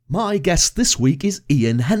My guest this week is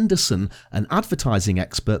Ian Henderson, an advertising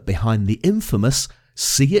expert behind the infamous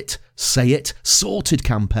See It, Say It, Sorted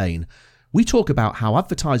campaign. We talk about how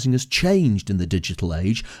advertising has changed in the digital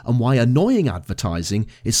age and why annoying advertising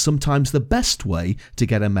is sometimes the best way to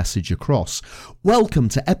get a message across. Welcome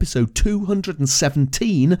to episode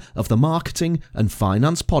 217 of the Marketing and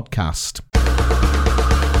Finance Podcast.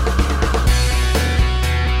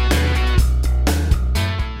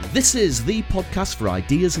 This is the podcast for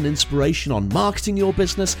ideas and inspiration on marketing your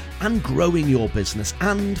business and growing your business,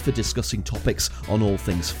 and for discussing topics on all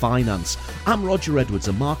things finance. I'm Roger Edwards,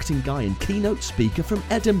 a marketing guy and keynote speaker from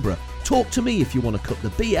Edinburgh. Talk to me if you want to cut the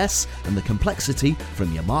BS and the complexity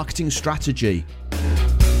from your marketing strategy.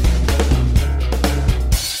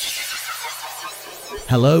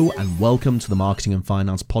 Hello and welcome to the Marketing and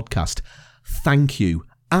Finance Podcast. Thank you,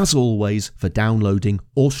 as always, for downloading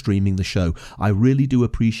or streaming the show. I really do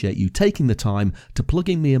appreciate you taking the time to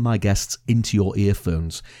plugging me and my guests into your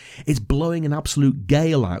earphones. It's blowing an absolute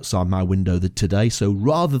gale outside my window today, so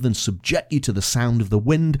rather than subject you to the sound of the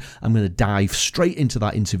wind, I'm going to dive straight into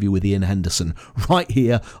that interview with Ian Henderson, right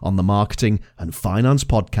here on the Marketing and Finance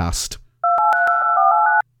Podcast.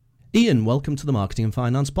 Ian, welcome to the Marketing and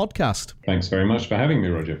Finance Podcast. Thanks very much for having me,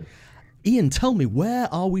 Roger. Ian, tell me, where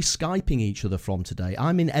are we Skyping each other from today?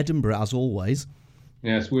 I'm in Edinburgh, as always.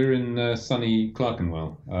 Yes, we're in sunny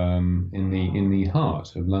Clerkenwell, in the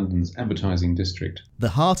heart of London's advertising district. The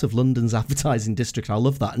heart of London's advertising district. I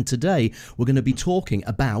love that. And today we're going to be talking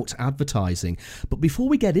about advertising. But before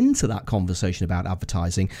we get into that conversation about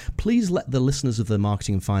advertising, please let the listeners of the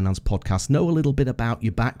Marketing and Finance Podcast know a little bit about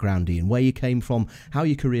your background, Ian, where you came from, how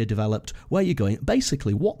your career developed, where you're going.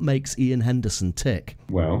 Basically, what makes Ian Henderson tick?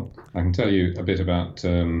 Well, I can tell you a bit about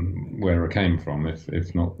where I came from,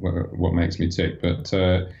 if not what makes me tick. But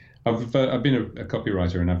I've been a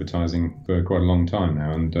copywriter in advertising for quite a long time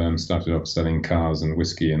now, and started off selling cars and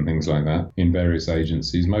whiskey and things like that in various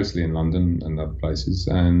agencies, mostly in London and other places,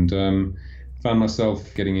 and found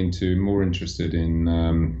myself getting more interested in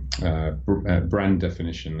brand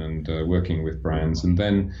definition and working with brands, and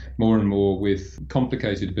then more and more with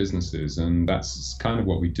complicated businesses. And that's kind of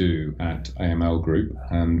what we do at AML Group,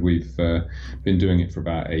 and we've been doing it for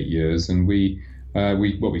about 8 years. And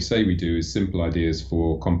what we say we do is simple ideas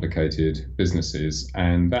for complicated businesses,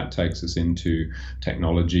 and that takes us into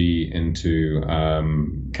technology, into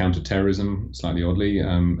counter-terrorism, slightly oddly,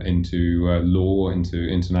 into law, into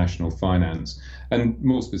international finance, and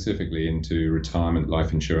more specifically into retirement,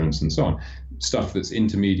 life insurance, and so on. Stuff that's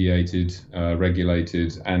intermediated,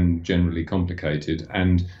 regulated, and generally complicated,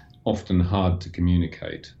 and often hard to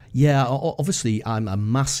communicate. Yeah, obviously I'm a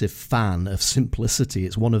massive fan of simplicity.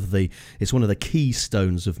 It's one of the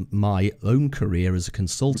keystones of my own career as a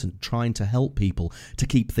consultant, trying to help people to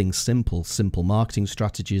keep things simple marketing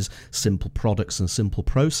strategies, simple products and simple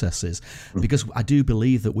processes, because I do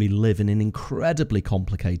believe that we live in an incredibly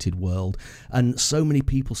complicated world, and so many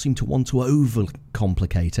people seem to want to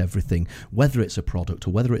overcomplicate everything, whether it's a product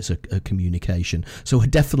or whether it's a communication. So we're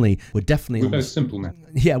definitely we're both simple men.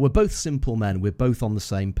 Yeah, we're both simple men. We're both on the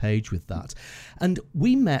same page with that. And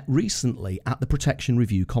we met recently at the Protection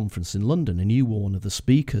Review conference in London, and you were one of the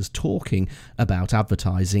speakers talking about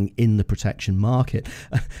advertising in the protection market.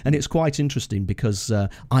 And it's quite interesting because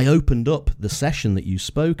I opened up the session that you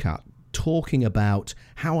spoke at talking about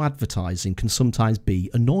how advertising can sometimes be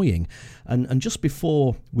annoying. And just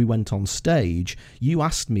before we went on stage, you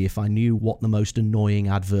asked me if I knew what the most annoying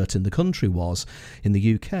advert in the country was in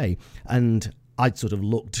the UK. And I sort of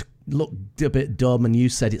looked a bit dumb, and you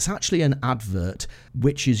said it's actually an advert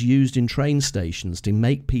which is used in train stations to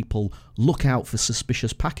make people look out for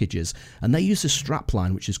suspicious packages, and they use a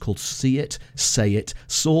strapline which is called See It, Say It,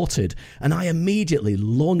 Sorted. And I immediately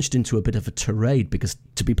launched into a bit of a tirade because,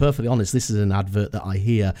 to be perfectly honest, this is an advert that I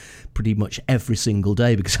hear pretty much every single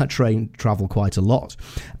day because I travel quite a lot,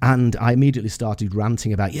 and I immediately started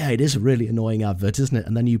ranting about, yeah, it is a really annoying advert, isn't it?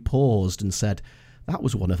 And then you paused and said, that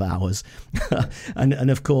was one of ours.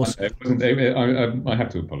 and of course... I have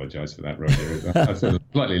to apologise for that, Roger. I sort of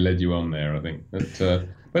slightly led you on there, I think.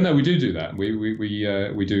 But no, we do that.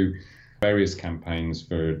 We do various campaigns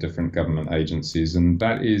for different government agencies, and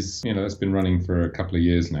that is, that's been running for a couple of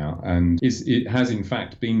years now, and it has in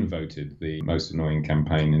fact been voted the most annoying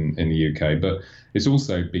campaign in the UK. But it's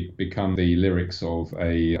also become the lyrics of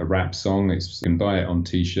a rap song. You can buy it on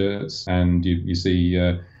T-shirts, and you see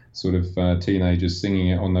teenagers singing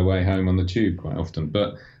it on their way home on the tube quite often.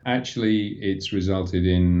 But actually, it's resulted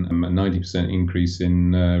in a 90% increase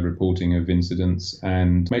in reporting of incidents,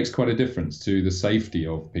 and makes quite a difference to the safety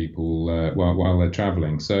of people while they're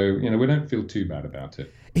travelling. So, we don't feel too bad about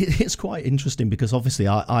it. It's quite interesting because obviously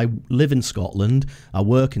I live in Scotland, I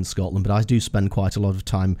work in Scotland, but I do spend quite a lot of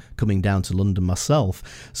time coming down to London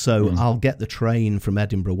myself. So I'll get the train from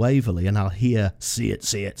Edinburgh Waverley and I'll hear see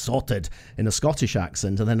it, sorted in a Scottish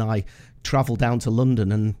accent. And then I travel down to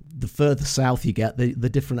London, and the further south you get, the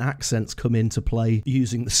different accents come into play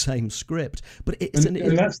using the same script. But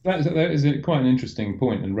that is quite an interesting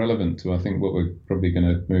point and relevant to, I think, what we're probably going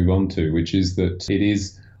to move on to, which is that it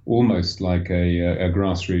is almost like a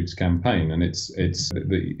grassroots campaign, and it's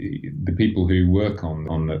the people who work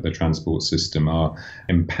on the transport system are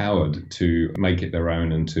empowered to make it their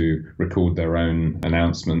own and to record their own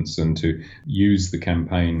announcements and to use the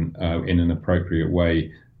campaign in an appropriate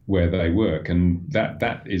way where they work, and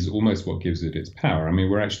that is almost what gives it its power. I mean,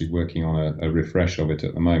 we're actually working on a refresh of it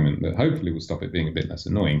at the moment that hopefully will stop it being a bit less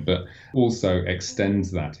annoying, but also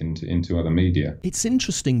extends that into other media. It's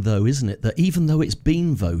interesting though, isn't it, that even though it's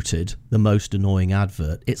been voted the most annoying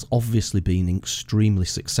advert, it's obviously been extremely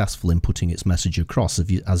successful in putting its message across.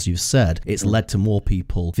 As you've said, it's led to more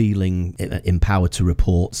people feeling empowered to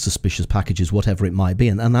report suspicious packages, whatever it might be,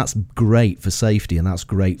 and that's great for safety, and that's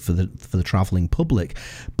great for the travelling public.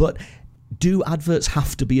 But do adverts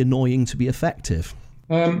have to be annoying to be effective?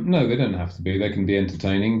 No, they don't have to be. They can be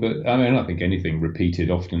entertaining, but I mean, I think anything repeated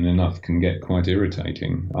often enough can get quite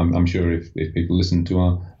irritating. I'm sure if people listen to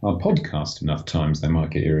our podcast enough times, they might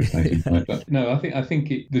get irritated by it. But no, I think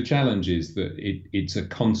the challenge is that it's a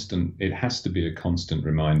constant. It has to be a constant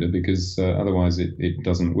reminder, because otherwise it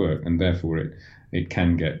doesn't work, and therefore it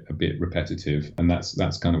can get a bit repetitive, and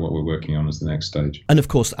that's kind of what we're working on as the next stage. And of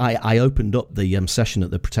course, I opened up the session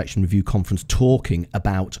at the Protection Review Conference talking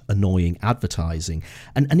about annoying advertising,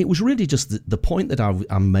 and it was really just the point that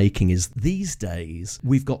I'm making is these days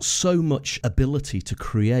we've got so much ability to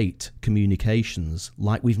create communications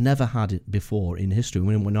like we've never had it before in history.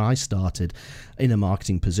 When I started in a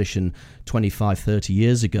marketing position 25, 30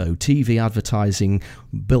 years ago, TV advertising,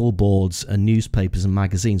 billboards and newspapers and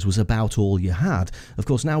magazines was about all you had. Of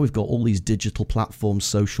course, now we've got all these digital platforms,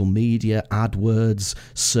 social media, AdWords,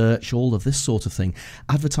 search, all of this sort of thing.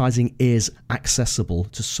 Advertising is accessible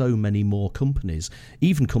to so many more companies,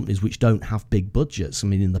 even companies which don't have big budgets. I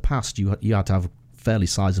mean, in the past, you had to have fairly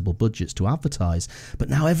sizable budgets to advertise, but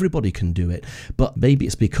now everybody can do it. But maybe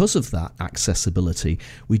it's because of that accessibility,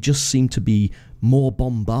 we just seem to be more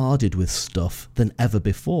bombarded with stuff than ever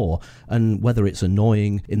before, and whether it's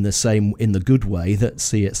annoying in the good way that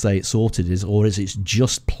See It, Say It, Sorted is, or is it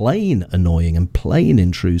just plain annoying and plain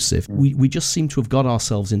intrusive, we just seem to have got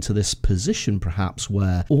ourselves into this position perhaps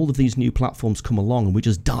where all of these new platforms come along and we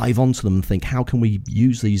just dive onto them and think, how can we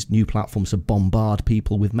use these new platforms to bombard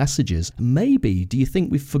people with messages? Maybe, do you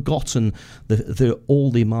think we've forgotten all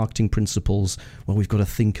the marketing principles where we've got to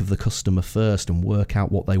think of the customer first and work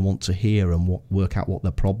out what they want to hear and work out what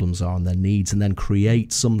their problems are and their needs, and then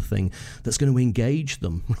create something that's going to engage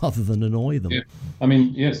them rather than annoy them? Yeah. I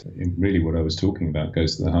mean, yes, really what I was talking about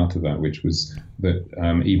goes to the heart of that, which was that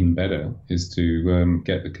even better is to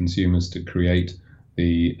get the consumers to create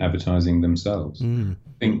the advertising themselves. I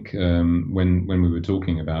think when we were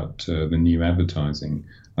talking about the new advertising,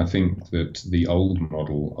 I think that the old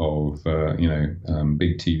model of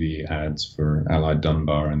big TV ads for Allied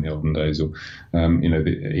Dunbar in the olden days, or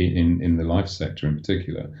in the life sector in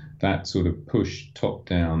particular, that sort of push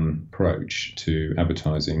top-down approach to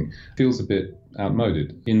advertising feels a bit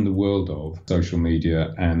outmoded in the world of social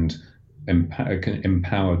media and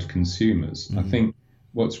empowered consumers. I think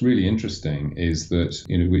what's really interesting is that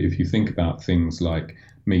if you think about things like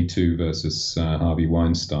Me Too versus Harvey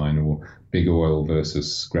Weinstein, or Big Oil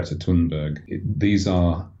versus Greta Thunberg, these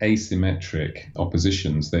are asymmetric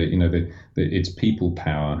oppositions. It's people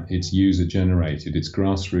power, it's user generated, it's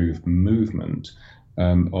grassroots movement,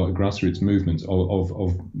 of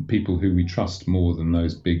people who we trust more than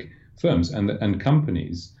those big firms, and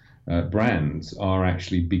companies. Brands are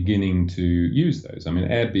actually beginning to use those. I mean,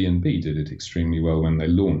 Airbnb did it extremely well when they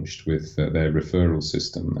launched with their referral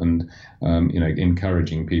system, and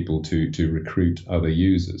encouraging people to recruit other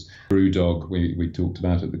users. BrewDog, we talked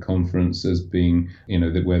about at the conference as being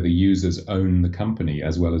where the users own the company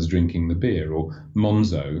as well as drinking the beer. Or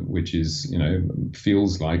Monzo, which is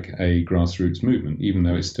feels like a grassroots movement, even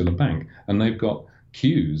though it's still a bank, and they've got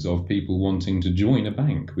queues of people wanting to join a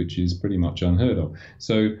bank, which is pretty much unheard of.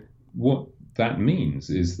 So what that means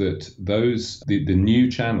is that the new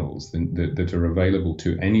channels that are available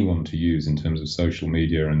to anyone to use in terms of social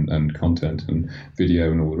media and content and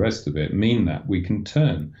video and all the rest of it mean that we can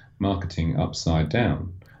turn marketing upside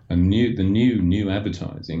down. And the new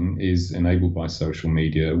advertising is enabled by social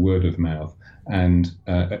media, word of mouth, and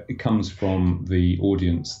it comes from the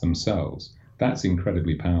audience themselves. That's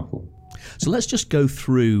incredibly powerful. So let's just go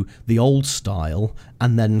through the old style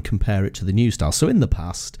and then compare it to the new style. So in the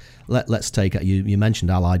past, let's take, you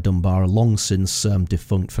mentioned Allied Dunbar, a long since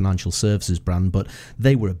defunct financial services brand, but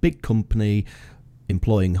they were a big company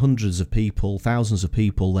employing hundreds of people, thousands of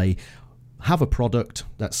people. They have a product,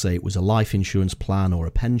 let's say it was a life insurance plan or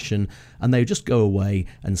a pension, and they just go away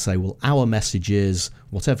and say, well, our message is,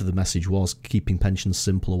 whatever the message was, keeping pensions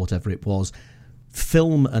simple or whatever it was,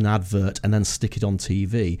 film an advert and then stick it on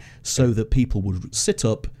TV so that people would sit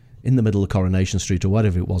up in the middle of Coronation Street or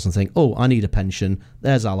whatever it was and think, oh, I need a pension,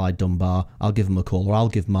 there's Allied Dunbar, I'll give them a call, or I'll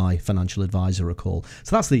give my financial advisor a call.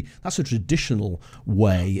 So that's a traditional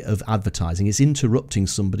way of advertising. It's interrupting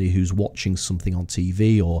somebody who's watching something on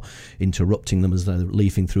TV or interrupting them as they're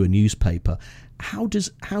leafing through a newspaper. How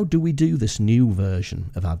do we do this new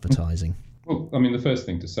version of advertising? Well, I mean, the first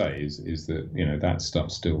thing to say is that, you know, that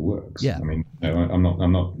stuff still works. Yeah. I mean, I'm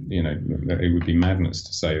not, you know, it would be madness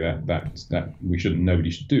to say that nobody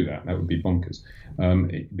should do that. That would be bonkers,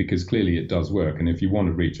 because clearly it does work. And if you want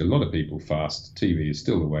to reach a lot of people fast, TV is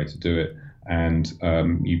still the way to do it. And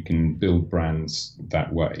you can build brands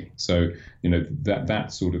that way. So, you know,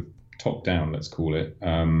 that sort of top-down, let's call it,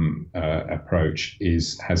 approach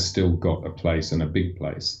has still got a place, and a big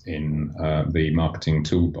place, in the marketing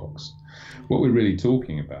toolbox. What we're really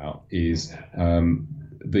talking about is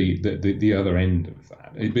the other end of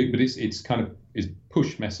that, but it's kind of is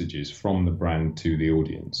push messages from the brand to the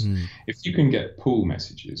audience. If you can get pull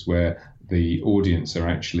messages where the audience are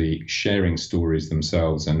actually sharing stories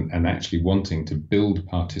themselves and actually wanting to build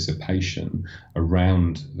participation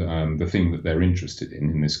around the thing that they're interested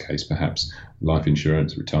in this case, perhaps life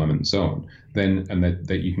insurance, retirement, and so on, then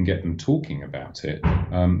that you can get them talking about it,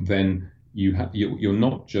 then you're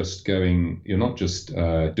not just doing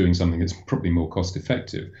something that's probably more cost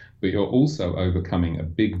effective, but you're also overcoming a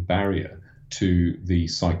big barrier to the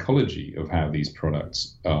psychology of how these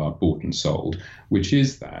products are bought and sold, which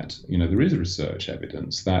is that, you know, there is research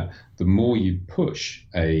evidence that the more you push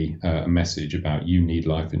a message about you need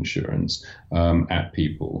life insurance at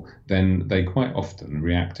people, then they quite often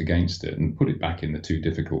react against it and put it back in the too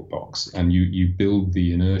difficult box, and you build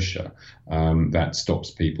the inertia that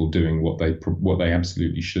stops people doing what they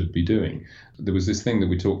absolutely should be doing. There was this thing that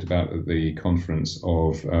we talked about at the conference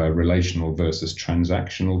of relational versus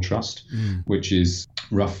transactional trust, which is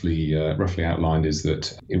roughly outlined is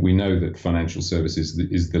that we know that financial services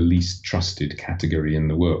is the least trusted category in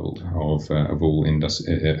the world of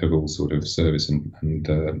all sort of service and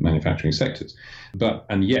manufacturing sectors,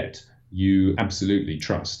 and yet you absolutely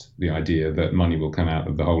trust the idea that money will come out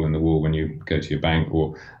of the hole in the wall when you go to your bank,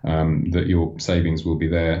 or that your savings will be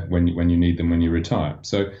there when you need them when you retire.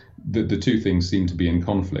 So the two things seem to be in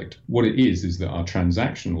conflict. What it is that our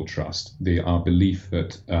transactional trust, our belief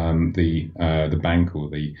that the bank or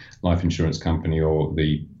the life insurance company or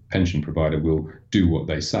the pension provider will do what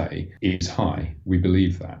they say, is high. We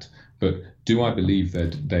believe that. But do I believe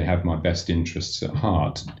that they have my best interests at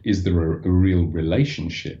heart? Is there a real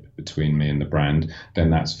relationship between me and the brand? Then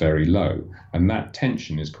that's very low. And that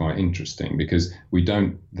tension is quite interesting, because we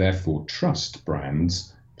don't therefore trust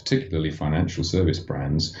brands, particularly financial service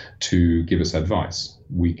brands, to give us advice.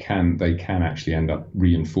 They can actually end up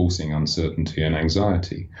reinforcing uncertainty and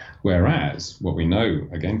anxiety. Whereas what we know,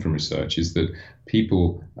 again from research, is that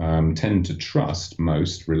people tend to trust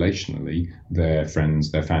most relationally their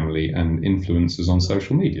friends, their family, and influencers on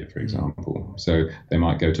social media, for example. So they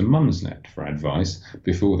might go to Mumsnet for advice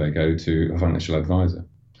before they go to a financial advisor.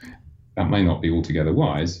 That may not be altogether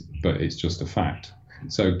wise, but it's just a fact.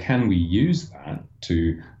 So can we use that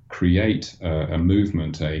to create a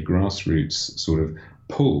movement, a grassroots sort of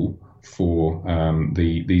pull for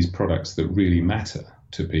these products that really matter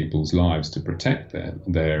to people's lives, to protect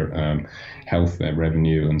their health, their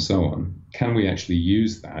revenue, and so on? Can we actually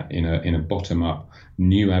use that in a bottom-up,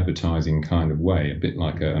 new advertising kind of way, a bit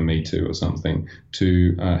like a Me Too or something,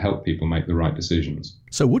 to help people make the right decisions?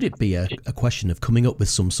 So would it be a question of coming up with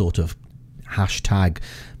some sort of hashtag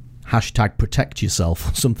protect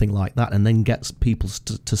yourself, something like that, and then gets people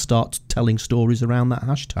to start telling stories around that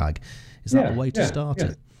hashtag? Is that the way to start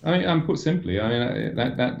it? I mean, put simply,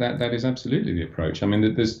 that is absolutely the approach. I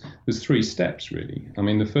mean, there's three steps really. I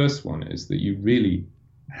mean, the first one is that you really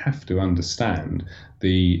have to understand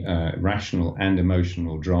the rational and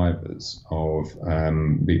emotional drivers of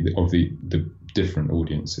the different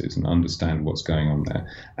audiences and understand what's going on there,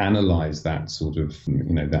 analyze that sort of,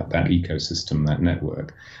 that ecosystem, that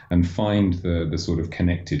network, and find the sort of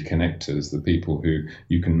connected connectors, the people who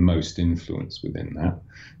you can most influence within that.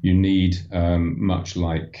 You need, much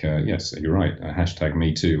like, yes, you're right, a hashtag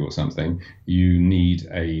Me Too or something, you need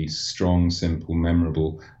a strong, simple,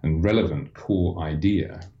 memorable, and relevant core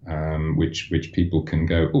idea, which people can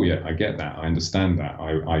go, oh yeah, I get that, I understand that,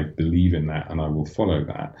 I believe in that, and I will follow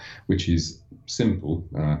that, which is simple,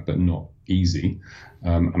 but not easy.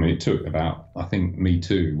 It took about, I think Me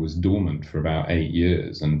Too was dormant for about 8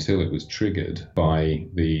 years until it was triggered by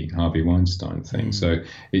the Harvey Weinstein thing. So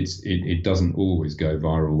it doesn't always go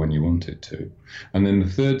viral when you want it to. And then the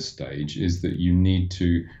third stage is that you need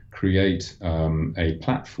to create a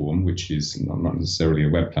platform, which is not necessarily a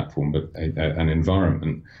web platform, but an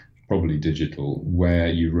environment, probably digital, where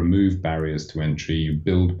you remove barriers to entry, you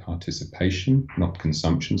build participation, not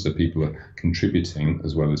consumption, so people are contributing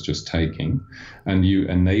as well as just taking, and you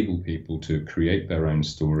enable people to create their own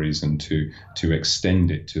stories and to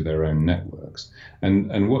extend it to their own networks.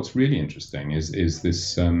 And what's really interesting is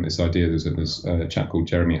this idea. There's a chap called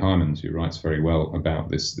Jeremy Hymans who writes very well about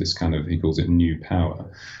this kind of, he calls it new power,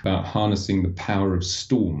 about harnessing the power of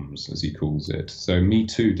storms, as he calls it. So Me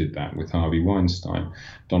Too did that with Harvey Weinstein.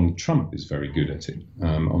 Donald Trump is very good at it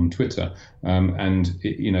on Twitter, and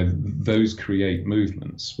those create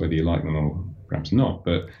movements, whether you like them or perhaps not.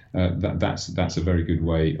 But that's a very good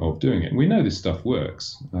way of doing it. And we know this stuff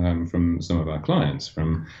works from some of our clients.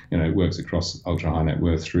 From it works across ultra high net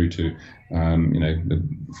worth through to the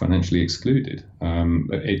financially excluded. There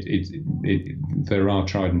are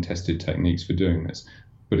tried and tested techniques for doing this,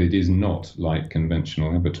 but it is not like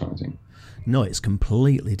conventional advertising. No, it's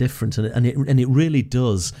completely different, and it really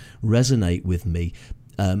does resonate with me,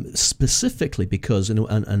 specifically because,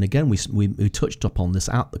 and again we touched upon this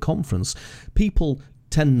at the conference. People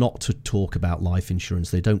tend not to talk about life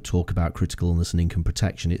insurance. They don't talk about critical illness and income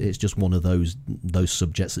protection. It's just one of those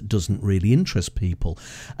subjects that doesn't really interest people.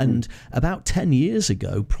 And about 10 years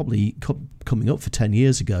ago, probably coming up for 10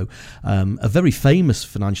 years ago, a very famous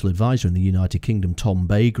financial advisor in the United Kingdom, Tom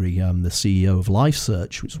Bagri, the CEO of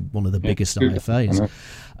LifeSearch, which is one of the biggest IFAs,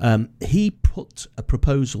 he put a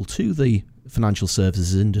proposal to the financial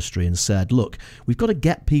services industry and said, look, we've got to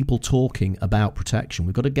get people talking about protection.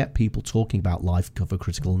 We've got to get people talking about life cover,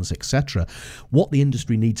 critical illness, etc. What the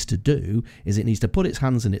industry needs to do is it needs to put its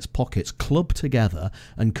hands in its pockets, club together,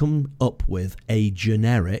 and come up with a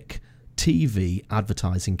generic TV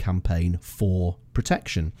advertising campaign for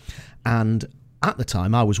protection. And at the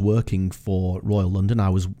time, I was working for Royal London. I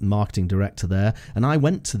was marketing director there, and I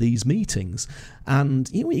went to these meetings. And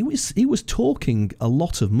he was talking a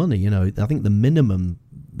lot of money. I think the minimum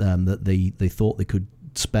that they thought they could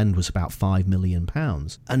spend was about £5 million.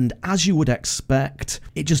 And as you would expect,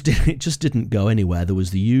 it just didn't go anywhere. There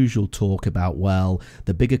was the usual talk about, well,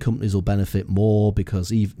 the bigger companies will benefit more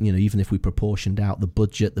because even if we proportioned out the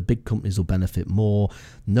budget, the big companies will benefit more.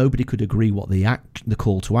 Nobody could agree what the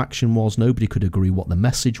call to action was. Nobody could agree what the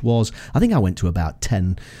message was. I think I went to about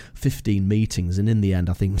 10, 15 meetings, and in the end,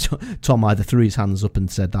 I think Tom either threw his hands up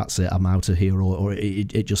and said, that's it, I'm out of here, or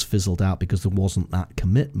it just fizzled out because there wasn't that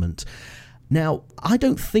commitment. Now, I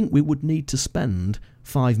don't think we would need to spend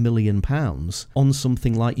 £5 million on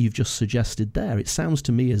something like you've just suggested there. It sounds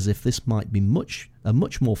to me as if this might be a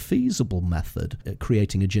much more feasible method at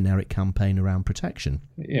creating a generic campaign around protection.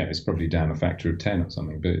 Yeah, it's probably down a factor of 10 or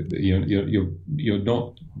something, but you're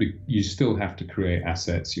not. You still have to create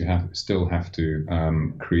assets. You still have to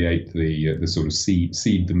create the sort of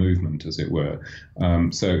seed the movement, as it were.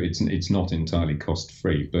 So it's not entirely cost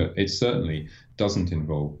free, but it certainly doesn't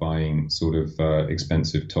involve buying sort of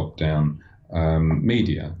expensive top-down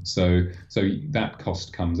media. So that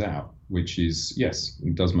cost comes out, which is, yes,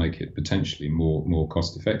 it does make it potentially more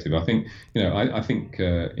cost effective. I think I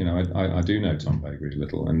do know Tom Bagri a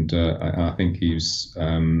little, and I think he's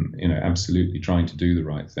absolutely trying to do the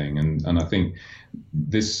right thing, and I think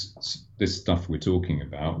this stuff we're talking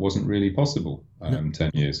about wasn't really possible 10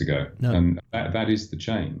 years ago, and that is the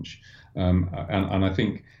change, and I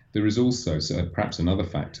think there is also perhaps another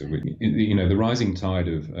factor, the rising tide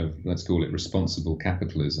of let's call it responsible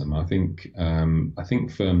capitalism. I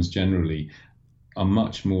think firms generally are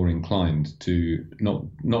much more inclined to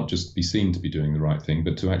not just be seen to be doing the right thing,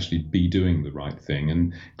 but to actually be doing the right thing,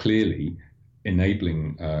 and clearly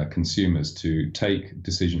enabling consumers to take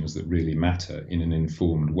decisions that really matter in an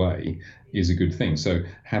informed way is a good thing. So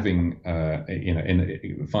having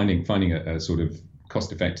finding a sort of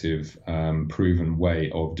cost-effective, proven way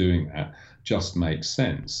of doing that just makes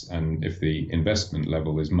sense. And if the investment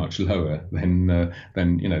level is much lower, then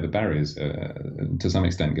the barriers to some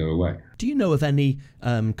extent go away. Do you know of any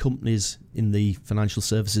companies in the financial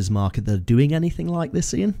services market that are doing anything like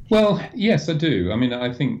this, Ian? Well, yes, I do. I mean,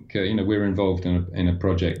 I think we're involved in a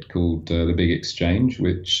project called the Big Exchange,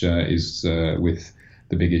 which is with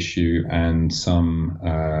the Big Issue and some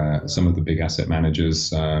of the big asset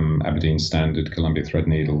managers, Aberdeen Standard, Columbia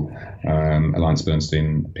Threadneedle,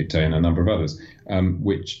 AllianceBernstein, Pictet, and a number of others. And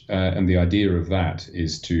the idea of that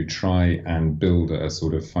is to try and build a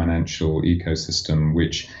sort of financial ecosystem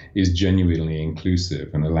which is genuinely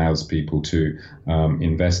inclusive and allows people to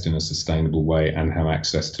invest in a sustainable way and have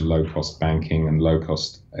access to low-cost banking and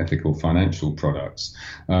low-cost ethical financial products.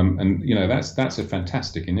 And that's a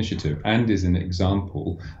fantastic initiative and is an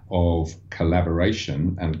example of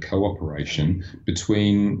collaboration and cooperation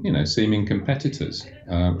between seeming competitors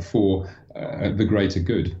for the greater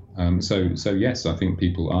good. So yes, I think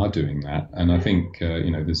people are doing that, and I think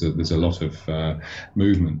there's a lot of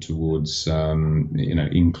movement towards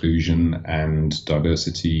inclusion and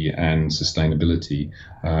diversity and sustainability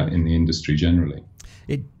in the industry generally.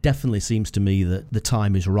 It definitely seems to me that the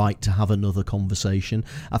time is right to have another conversation.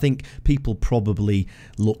 I think people probably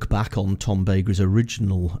look back on Tom Bakery's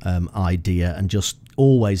original idea and just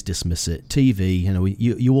always dismiss it. TV,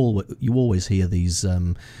 you always hear these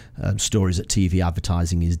stories that TV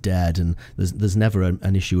advertising is dead, and there's never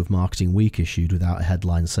an issue of Marketing Week issued without a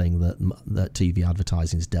headline saying that TV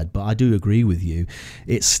advertising is dead. But I do agree with you;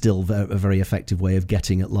 it's still a very effective way of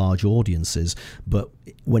getting at large audiences. But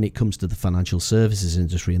when it comes to the financial services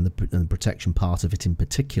industry and the protection part of it in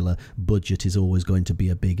particular, budget is always going to be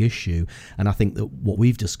a big issue. And I think that what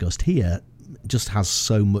we've discussed here just has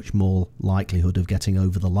so much more likelihood of getting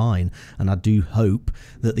over the line, and I do hope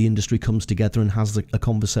that the industry comes together and has a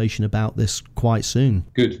conversation about this quite soon.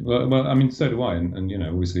 Good. Well, I mean, so do I, and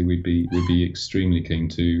obviously we'd be extremely keen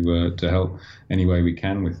to help any way we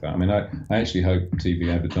can with that. I mean, I actually hope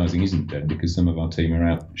TV advertising isn't dead, because some of our team are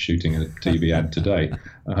out shooting a TV ad today.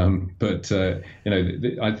 I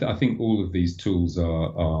think all of these tools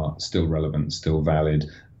are still relevant, still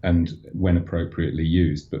valid, and when appropriately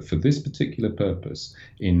used. But for this particular purpose,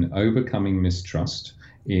 in overcoming mistrust,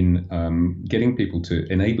 in enabling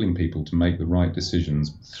people to make the right decisions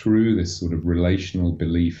through this sort of relational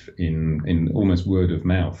belief in almost word of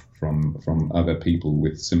mouth from other people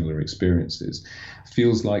with similar experiences,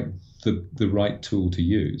 feels like the right tool to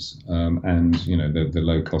use. And the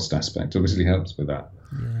low cost aspect obviously helps with that.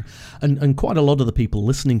 Yeah. And quite a lot of the people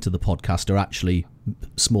listening to the podcast are actually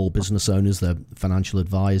small business owners, they're financial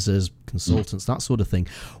advisors, consultants, that sort of thing.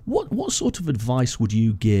 What sort of advice would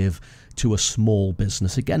you give to a small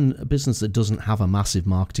business? Again, a business that doesn't have a massive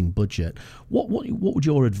marketing budget. What would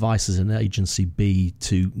your advice as an agency be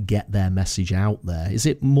to get their message out there? Is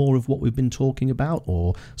it more of what we've been talking about,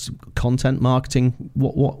 or content marketing?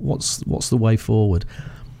 What's the way forward?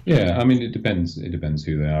 Yeah, I mean, it depends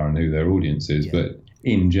who they are and who their audience is, yeah. But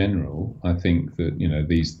in general, I think that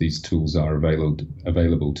these tools are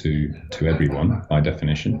available to everyone by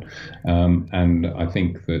definition, and I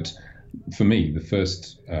think that for me the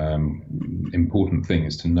first important thing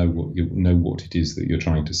is to know what it is that you're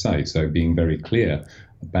trying to say. So being very clear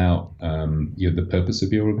about the purpose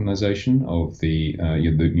of your organisation, of the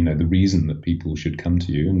reason that people should come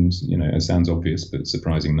to you, and it sounds obvious, but a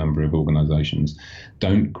surprising number of organisations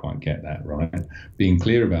don't quite get that right. Being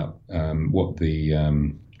clear about what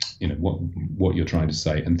you're trying to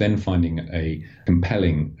say, and then finding a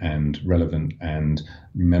compelling and relevant and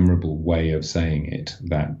memorable way of saying it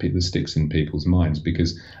that sticks in people's minds.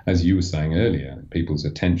 Because, as you were saying earlier, people's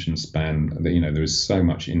attention span, there is so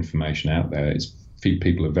much information out there.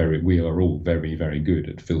 We are all very, very good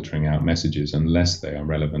at filtering out messages unless they are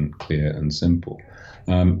relevant, clear, and simple.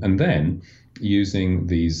 And then using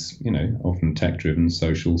these, often tech-driven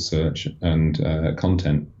social search and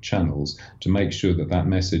content channels to make sure that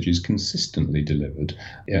message is consistently delivered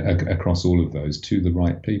across all of those to the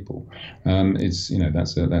right people. That's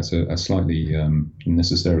a slightly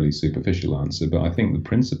necessarily superficial answer, but I think the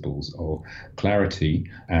principles of clarity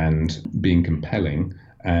and being compelling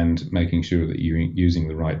and making sure that you're using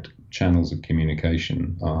the right channels of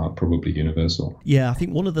communication are probably universal. Yeah, I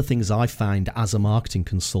think one of the things I find as a marketing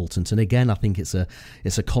consultant, and again I think it's a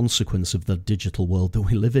consequence of the digital world that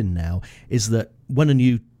we live in now, is that when a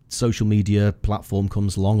new social media platform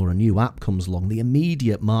comes along or a new app comes along, the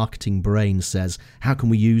immediate marketing brain says, how can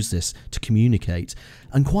we use this to communicate?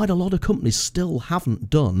 And quite a lot of companies still haven't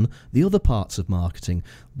done the other parts of marketing,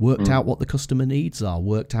 worked out what the customer needs are,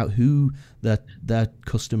 worked out who their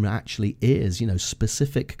customer actually is,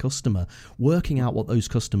 specific customer, working out what those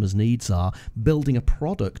customers' needs are, building a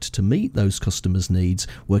product to meet those customers' needs,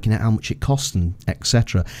 working out how much it costs, and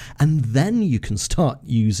etc. And then you can start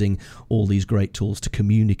using all these great tools to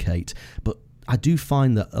communicate. But I do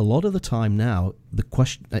find that a lot of the time now, the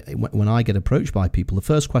question, when I get approached by people, the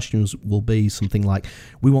first questions will be something like,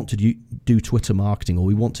 we want to do Twitter marketing, or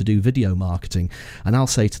we want to do video marketing. And I'll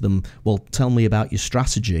say to them, well, tell me about your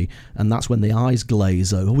strategy. And that's when the eyes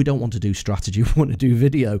glaze over. We don't want to do strategy, we want to do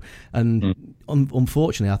video. And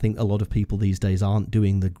unfortunately, I think a lot of people these days aren't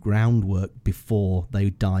doing the groundwork before they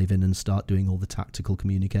dive in and start doing all the tactical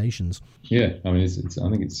communications. Yeah, I mean, I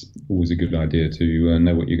think it's always a good idea to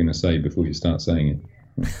know what you're going to say before you start saying it.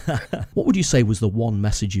 What would you say was the one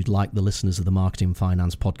message you'd like the listeners of the Marketing and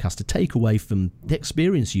Finance podcast to take away from the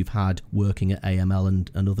experience you've had working at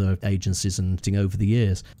AML and other agencies and over the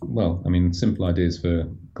years? Well, I mean, simple ideas for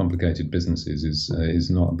complicated businesses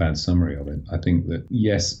is not a bad summary of it. I think that,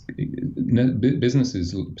 yes,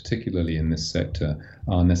 businesses, particularly in this sector,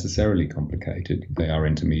 are necessarily complicated. They are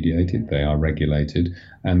intermediated, they are regulated,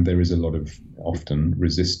 and there is a lot of often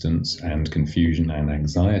resistance and confusion and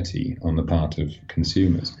anxiety on the part of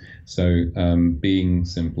consumers. So being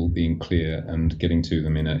simple, being clear, and getting to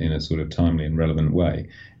them in a sort of timely and relevant way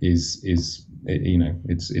is it's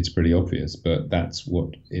pretty obvious, but that's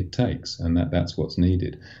what it takes, and that's what's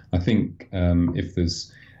needed. I think if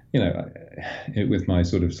there's with my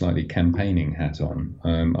sort of slightly campaigning hat on,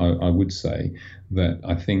 I would say that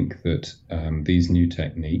I think that these new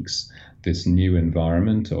techniques, this new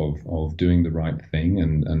environment of doing the right thing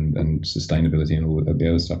and sustainability and all of the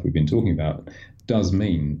other stuff we've been talking about, does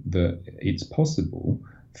mean that it's possible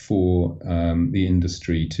for the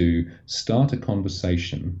industry to start a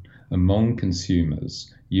conversation among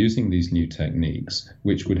consumers using these new techniques,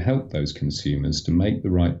 which would help those consumers to make the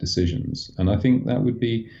right decisions. And I think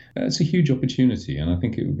it's a huge opportunity, and I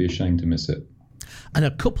think it would be a shame to miss it. And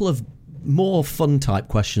a couple of more fun type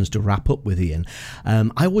questions to wrap up with, Ian.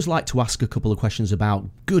 I always like to ask a couple of questions about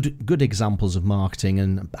good examples of marketing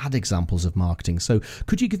and bad examples of marketing. So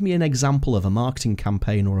could you give me an example of a marketing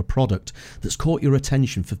campaign or a product that's caught your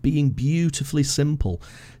attention for being beautifully simple?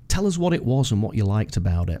 Tell us what it was and what you liked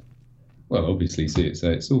about it. Well, obviously, see it,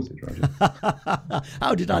 say it, sorted, Roger.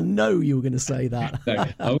 How did I know you were going to say that?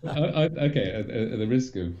 Okay, at the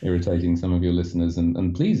risk of irritating some of your listeners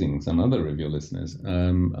and pleasing some other of your listeners,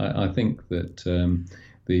 I think that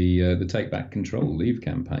the Take Back Control Leave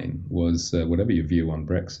campaign was, whatever your view on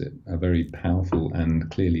Brexit, a very powerful and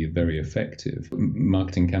clearly very effective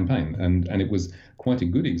marketing campaign. And it was quite a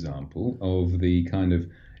good example of the kind of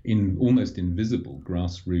almost invisible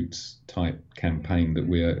grassroots type campaign that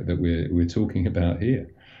we're talking about here.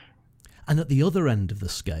 And at the other end of the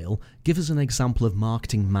scale, give us an example of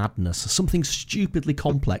marketing madness, something stupidly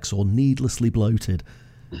complex or needlessly bloated.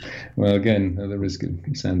 Well, again, at the risk of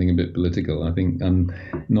sounding a bit political, I think I'm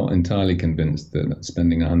not entirely convinced that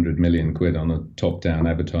spending 100 million quid on a top-down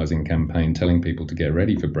advertising campaign telling people to get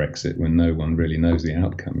ready for Brexit when no one really knows the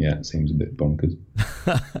outcome yet seems a bit bonkers.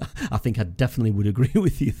 I think I definitely would agree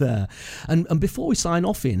with you there. And before we sign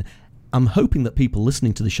off, Ian, I'm hoping that people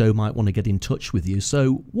listening to the show might want to get in touch with you.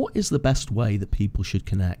 So what is the best way that people should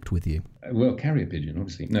connect with you? Well, carrier pigeon,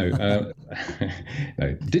 obviously. No, no,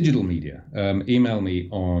 digital media. Email me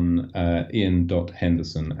on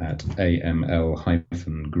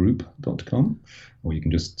ian.henderson@aml-group.com, or you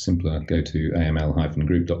can just simply go to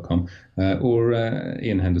aml-group.com, or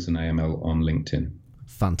Ian Henderson AML on LinkedIn.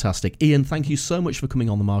 Fantastic. Ian, thank you so much for coming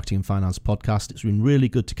on the Marketing and Finance podcast. It's been really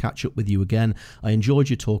good to catch up with you again. I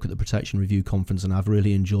enjoyed your talk at the Protection Review Conference, and I've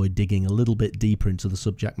really enjoyed digging a little bit deeper into the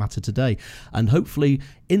subject matter today. And hopefully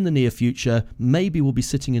in the near future, maybe we'll be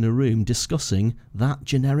sitting in a room discussing that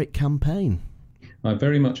generic campaign. I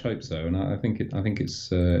very much hope so, and I think it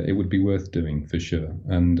would be worth doing for sure.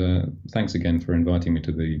 And thanks again for inviting me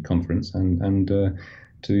to the conference and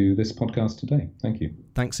to this podcast today. Thank you.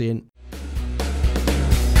 Thanks, Ian.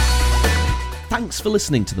 Thanks for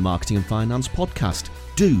listening to the Marketing and Finance podcast.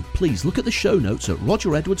 Do please look at the show notes at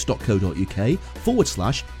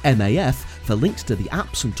rogeredwards.co.uk/MAF for links to the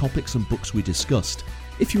apps and topics and books we discussed.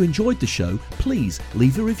 If you enjoyed the show, please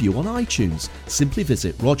leave a review on iTunes. Simply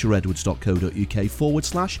visit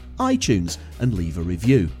rogeredwards.co.uk/iTunes and leave a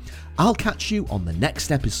review. I'll catch you on the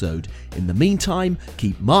next episode. In the meantime,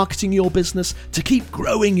 keep marketing your business to keep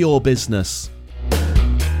growing your business.